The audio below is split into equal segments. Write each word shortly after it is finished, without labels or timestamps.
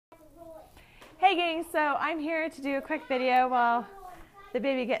Hey gang, so I'm here to do a quick video while the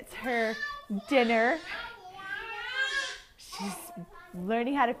baby gets her dinner. She's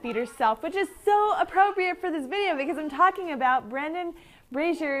learning how to feed herself, which is so appropriate for this video because I'm talking about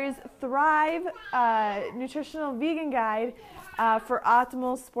Brazier's Thrive Nutritional Vegan Guide for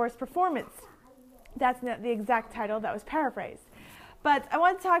Optimal Sports Performance. That's not the exact title, that was paraphrased. But I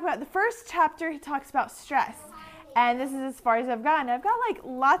want to talk about the first chapter. He talks about stress. And this is as far as I've gotten. I've got like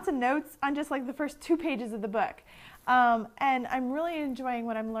lots of notes on just like the first 2 pages of the book. And I'm really enjoying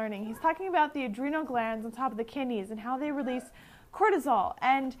what I'm learning. He's talking about the adrenal glands on top of the kidneys and how they release cortisol.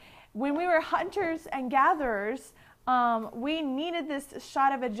 And when we were hunters and gatherers, we needed this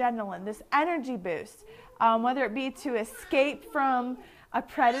shot of adrenaline, this energy boost, whether it be to escape from a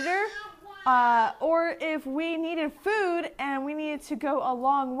predator, or if we needed food and we needed to go a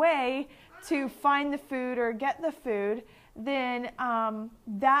long way to find the food or get the food, then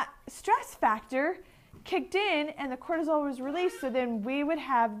that stress factor kicked in and the cortisol was released, so then we would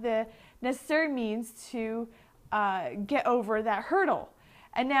have the necessary means to get over that hurdle.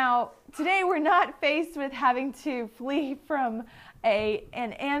 And now today we're not faced with having to flee from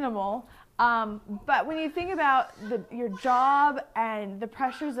an animal, but when you think about your job and the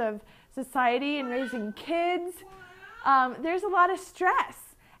pressures of society and raising kids, there's a lot of stress.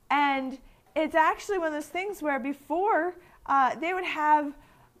 And it's actually one of those things where before they would have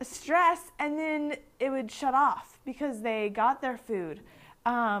stress and then it would shut off because they got their food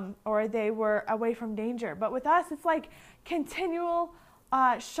or they were away from danger. But with us, it's like continual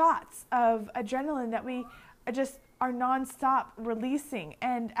shots of adrenaline that we just are nonstop releasing.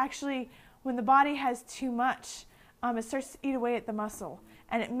 And actually, when the body has too much, it starts to eat away at the muscle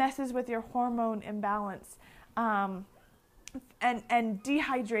and it messes with your hormone imbalance and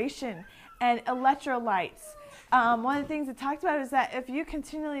dehydration and electrolytes. One of the things it talked about is that if you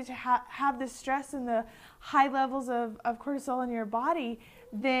continually have this stress and the high levels of cortisol in your body,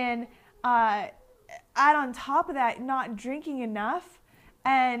 then add on top of that not drinking enough,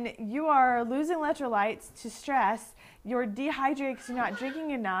 and you are losing electrolytes to stress, you're dehydrated because you're not drinking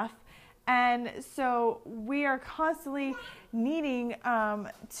enough, and so we are constantly needing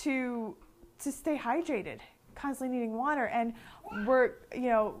to stay hydrated, constantly needing water, and we're,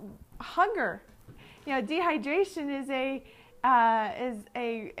 hunger. Dehydration is a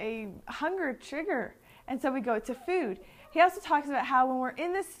hunger trigger, and so we go to food. He also talks about how when we're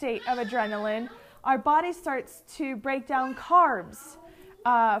in this state of adrenaline, our body starts to break down carbs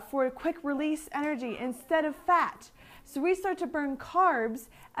for quick release energy instead of fat. So we start to burn carbs,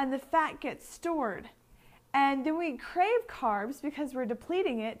 and the fat gets stored. And then we crave carbs because we're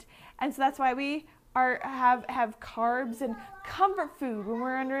depleting it, and so that's why we have carbs and comfort food when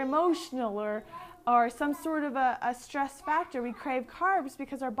we're under emotional or some sort of a stress factor. We crave carbs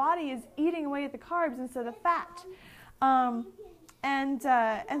because our body is eating away at the carbs instead of fat. And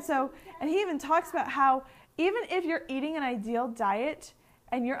he even talks about how even if you're eating an ideal diet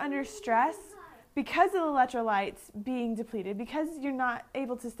and you're under stress, because of the electrolytes being depleted, because you're not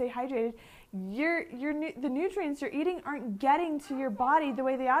able to stay hydrated, the nutrients you're eating aren't getting to your body the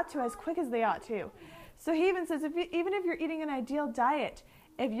way they ought to, as quick as they ought to. So he even says even if you're eating an ideal diet,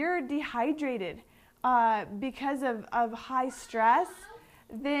 if you're dehydrated because of high stress,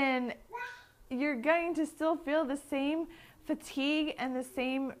 then you're going to still feel the same fatigue and the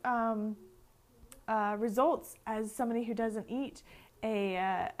same results as somebody who doesn't eat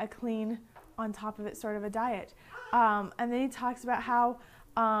a clean, on top of it sort of a diet. And then he talks about how,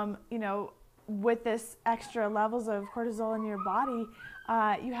 with this extra levels of cortisol in your body,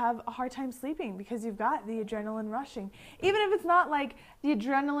 you have a hard time sleeping because you've got the adrenaline rushing. Even if it's not like the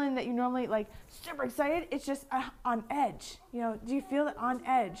adrenaline that you normally like super excited, it's just on edge. Do you feel it on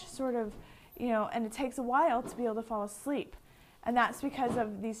edge sort of, and it takes a while to be able to fall asleep. And that's because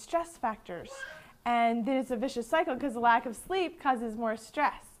of these stress factors. And then it's a vicious cycle because the lack of sleep causes more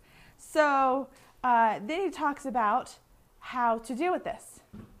stress. So then he talks about how to deal with this.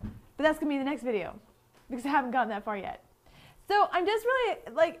 But that's going to be the next video because I haven't gotten that far yet. So I'm just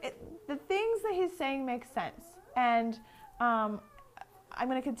really, the things that he's saying make sense. And I'm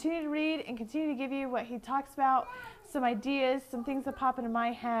going to continue to read and continue to give you what he talks about, some ideas, some things that pop into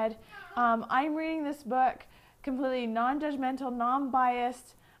my head. I'm reading this book completely non-judgmental,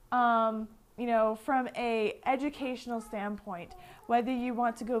 non-biased, from a educational standpoint. Whether you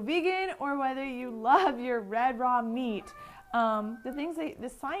want to go vegan or whether you love your red raw meat,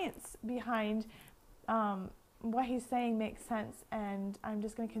 the science behind what he's saying makes sense, and I'm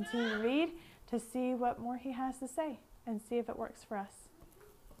just going to continue to read to see what more he has to say and see if it works for us.